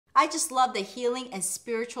I just love the healing and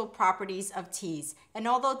spiritual properties of teas. And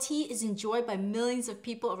although tea is enjoyed by millions of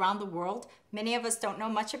people around the world, many of us don't know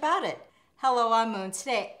much about it. Hello, I'm Moon.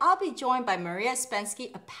 Today, I'll be joined by Maria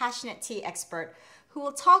Uspenski, a passionate tea expert, who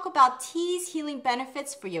will talk about tea's healing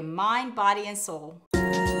benefits for your mind, body, and soul.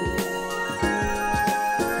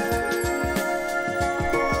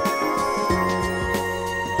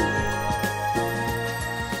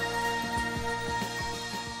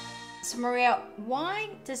 So Maria, why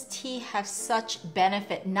does tea have such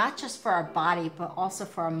benefit, not just for our body, but also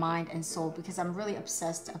for our mind and soul? Because I'm really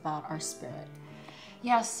obsessed about our spirit.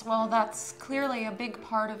 Yes, well, that's clearly a big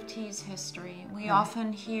part of tea's history. We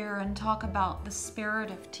often hear and talk about the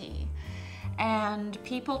spirit of tea. And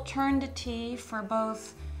people turn to tea for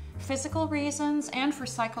both physical reasons and for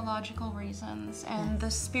psychological reasons. And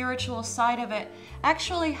the spiritual side of it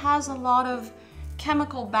actually has a lot of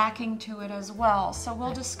chemical backing to it as well. So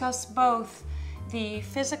we'll discuss both the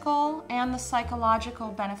physical and the psychological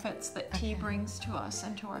benefits that tea brings to us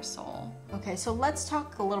and to our soul. Okay, so let's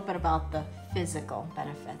talk a little bit about the physical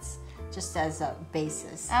benefits, just as a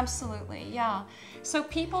basis. Absolutely, yeah. So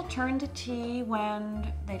people turn to tea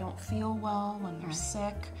when they don't feel well, when they're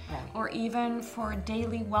sick, or even for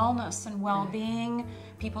daily wellness and well-being.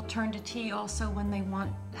 People turn to tea also when they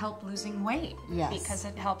want help losing weight, because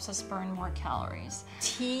it helps us burn more calories.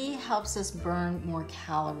 Tea helps us burn more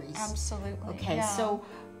calories. Absolutely. Okay, so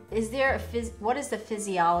is there what is the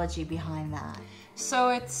physiology behind that? So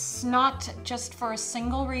it's not just for a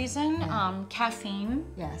single reason. Caffeine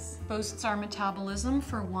boosts our metabolism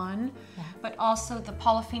for one, but also the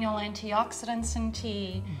polyphenol antioxidants in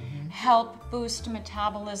tea help boost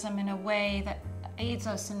metabolism in a way that aids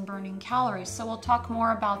us in burning calories. So we'll talk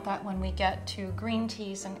more about that when we get to green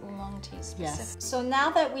teas and oolong teas specifically. So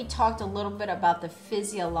now that we talked a little bit about the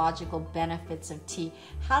physiological benefits of tea,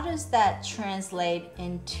 how does that translate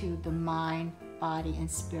into the mind, body,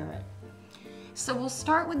 and spirit? So we'll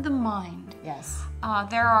start with the mind. Yes.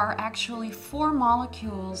 There are actually 4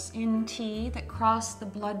 molecules in tea that cross the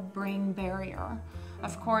blood-brain barrier.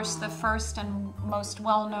 Of course, the first and most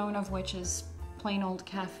well-known of which is plain old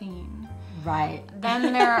caffeine. Right.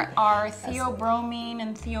 Then there are theobromine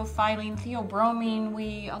and theophylline.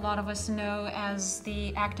 Theobromine, a lot of us know as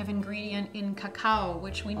the active ingredient in cacao,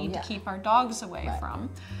 which we need to keep our dogs away from.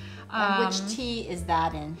 And which tea is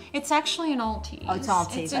that in? It's actually in all teas. Oh, it's all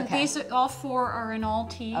teas, all 4 are in all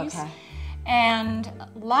teas. Okay. And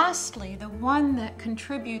lastly, the one that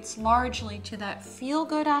contributes largely to that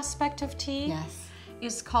feel-good aspect of tea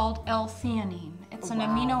is called L-theanine. It's an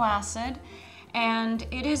amino acid, and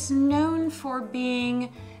it is known for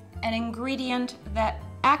being an ingredient that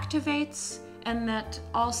activates and that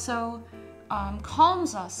also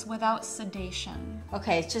calms us without sedation.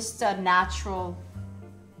 Okay, it's just a natural,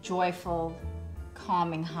 joyful,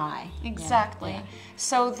 calming high. Exactly.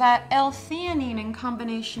 So that L-theanine in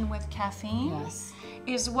combination with caffeine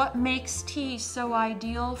is what makes tea so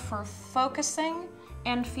ideal for focusing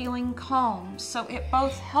and feeling calm. So it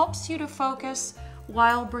both helps you to focus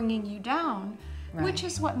while bringing you down, which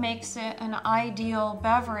is what makes it an ideal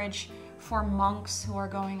beverage for monks who are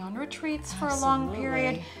going on retreats for a long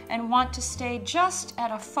period and want to stay just at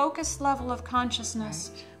a focused level of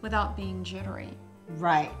consciousness without being jittery.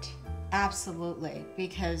 Right. Absolutely,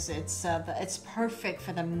 because it's perfect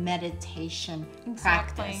for the meditation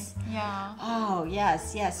practice. Yeah. Oh,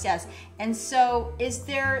 yes. And so is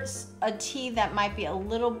there a tea that might be a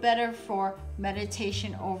little better for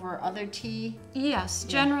meditation over other tea? Yes,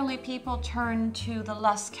 generally people turn to the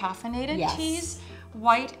less caffeinated teas,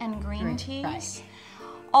 white and green teas. Right.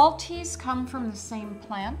 All teas come from the same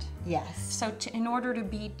plant. Yes. So in order to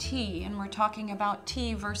be tea, and we're talking about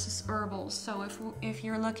tea versus herbals, so if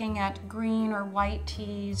you're looking at green or white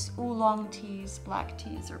teas, oolong teas, black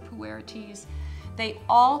teas, or pu'er teas, they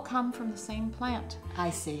all come from the same plant. I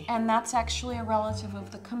see. And that's actually a relative of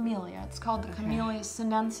the camellia. It's called the Camellia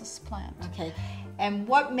sinensis plant. Okay. And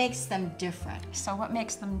what makes them different? So what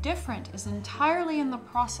makes them different is entirely in the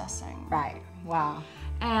processing. Right. Wow.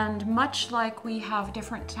 And much like we have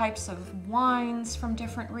different types of wines from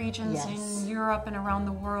different regions in Europe and around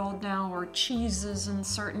the world now, or cheeses in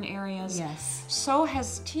certain areas, so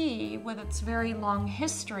has tea, with its very long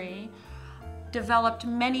history, developed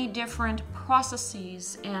many different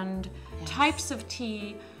processes and types of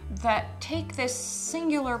tea that take this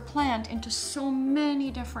singular plant into so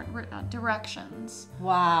many different directions.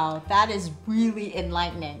 Wow, that is really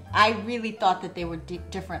enlightening. I really thought that they were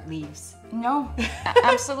different leaves. No,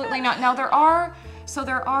 absolutely not. Now there are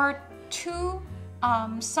 2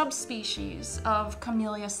 subspecies of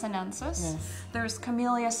Camellia sinensis. There's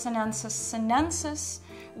Camellia sinensis,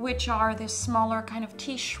 which are the smaller kind of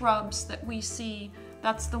tea shrubs that we see.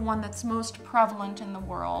 That's the one that's most prevalent in the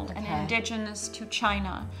world and indigenous to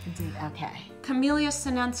China. Indeed, okay. Camellia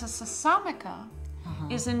sinensis assamica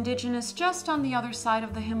is indigenous just on the other side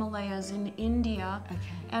of the Himalayas in India,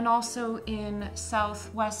 and also in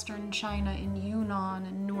southwestern China in Yunnan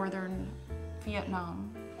and northern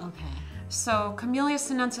Vietnam. Okay. So Camellia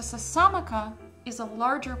sinensis assamica is a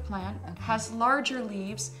larger plant, has larger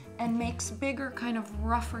leaves, and makes bigger, kind of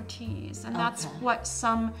rougher teas. And that's what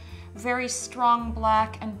some very strong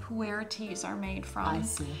black and pu'er teas are made from. I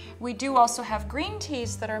see. We do also have green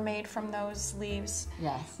teas that are made from those leaves.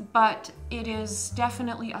 Yes. But it is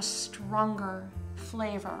definitely a stronger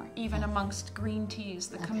flavor, even amongst green teas.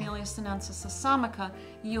 The Camellia sinensis assamica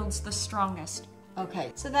yields the strongest.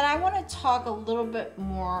 Okay, so then I want to talk a little bit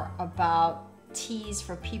more about teas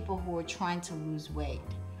for people who are trying to lose weight.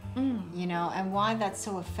 You know, and why that's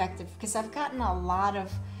so effective, because I've gotten a lot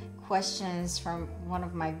of questions from one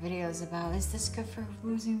of my videos about, is this good for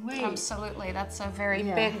losing weight? Absolutely, that's a very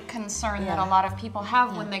big concern that a lot of people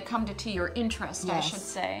have when they come to tea, or interest, I should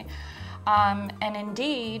say. And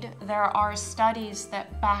indeed, there are studies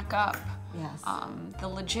that back up the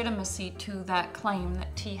legitimacy to that claim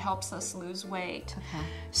that tea helps us lose weight.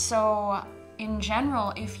 So in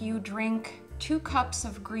general, if you drink 2 cups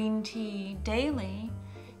of green tea daily,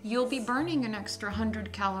 you'll be burning an extra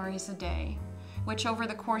 100 calories a day, which over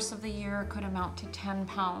the course of the year could amount to 10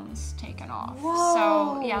 pounds taken off. Whoa.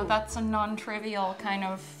 So yeah, that's a non-trivial kind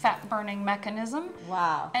of fat-burning mechanism.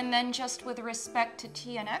 Wow. And then just with respect to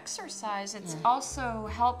tea and exercise, it's also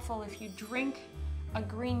helpful if you drink a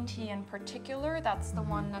green tea in particular. That's the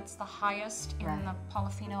one that's the highest in the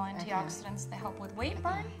polyphenol antioxidants that help with weight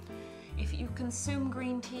burn. If you consume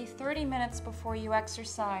green tea 30 minutes before you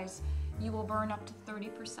exercise, you will burn up to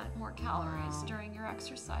 30% more calories during your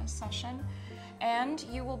exercise session. And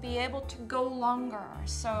you will be able to go longer.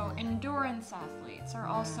 So endurance athletes are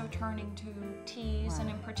also turning to teas, and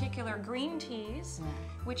in particular green teas,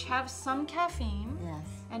 which have some caffeine.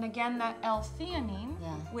 And again, that L-theanine,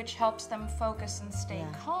 which helps them focus and stay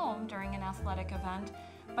calm during an athletic event.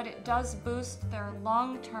 But it does boost their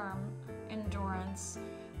long-term endurance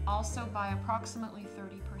also by approximately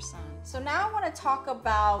 30%. So now I want to talk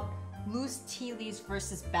about loose tea leaves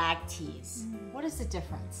versus bag teas. What is the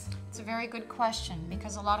difference? It's a very good question,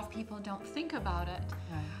 because a lot of people don't think about it.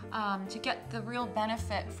 To get the real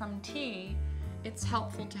benefit from tea, it's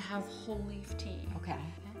helpful to have whole leaf tea.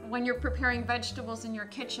 When you're preparing vegetables in your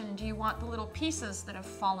kitchen, do you want the little pieces that have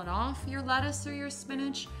fallen off your lettuce or your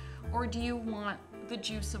spinach, or do you want the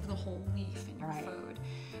juice of the whole leaf in your food?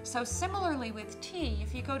 So similarly with tea,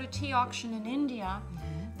 if you go to tea auction in India,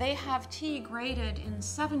 they have tea graded in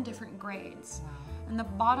 7 different grades. And the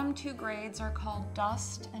bottom 2 grades are called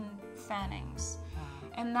dust and fannings.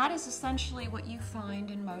 And that is essentially what you find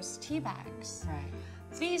in most tea bags.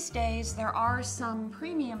 These days, there are some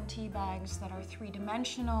premium tea bags that are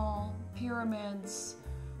 3-dimensional, pyramids,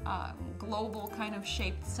 global kind of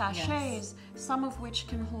shaped sachets, some of which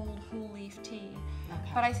can hold whole leaf tea.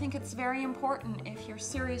 But I think it's very important, if you're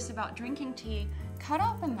serious about drinking tea, cut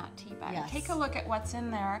open that tea bag. Take a look at what's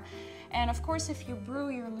in there. And of course, if you brew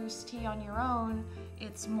your loose tea on your own,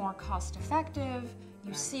 it's more cost effective.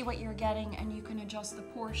 You see what you're getting, and you can adjust the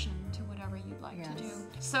portion to whatever you'd like to do.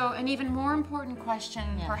 So an even more important question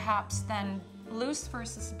perhaps than loose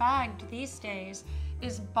versus bagged these days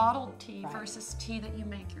is bottled tea versus tea that you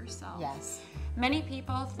make yourself. Many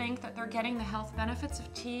people think that they're getting the health benefits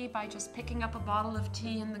of tea by just picking up a bottle of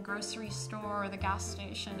tea in the grocery store or the gas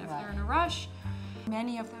station if they're in a rush.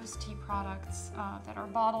 Many of those tea products that are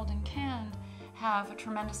bottled and canned have a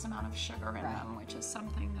tremendous amount of sugar in them, which is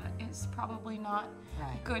something that is probably not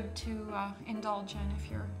good to indulge in if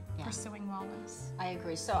you're pursuing wellness. I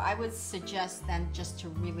agree. So I would suggest then just to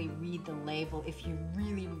really read the label. If you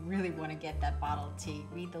really, really want to get that bottle of tea,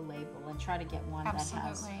 read the label and try to get one that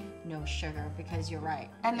has no sugar, because you're right.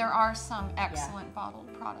 And there are some excellent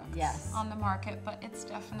bottled products on the market, but it's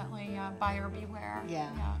definitely buyer beware.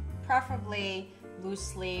 Preferably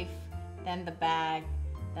loose leaf, then the bag,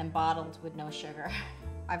 then bottled with no sugar.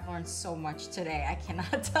 I've learned so much today. I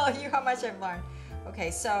cannot tell you how much I've learned.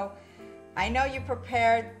 Okay, so I know you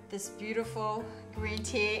prepared this beautiful green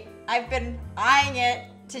tea. I've been eyeing it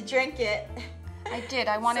to drink it. I did.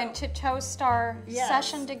 I wanted to toast our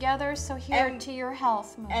session together, so here to your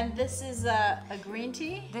health, Moon. And this is a green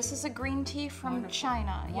tea? This is a green tea from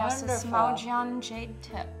China. Yes, it's Maojian Jade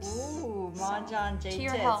Tips. Ooh, Maojian Jade Tips. To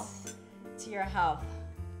your health. To your health.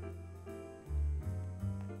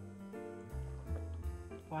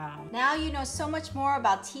 Wow. Now you know so much more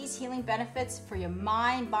about tea's healing benefits for your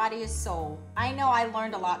mind, body, and soul. I know I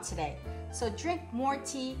learned a lot today. So drink more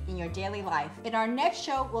tea in your daily life. In our next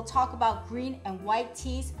show, we'll talk about green and white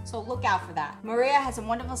teas, so look out for that. Maria has a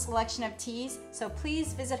wonderful selection of teas, so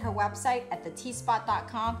please visit her website at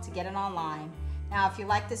theteaspot.com to get it online. Now, if you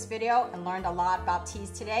liked this video and learned a lot about teas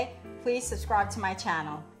today, please subscribe to my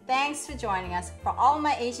channel. Thanks for joining us. For all of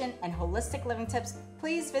my Asian and holistic living tips,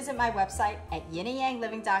 please visit my website at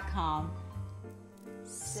yinandyangliving.com.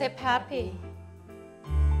 Sip happy.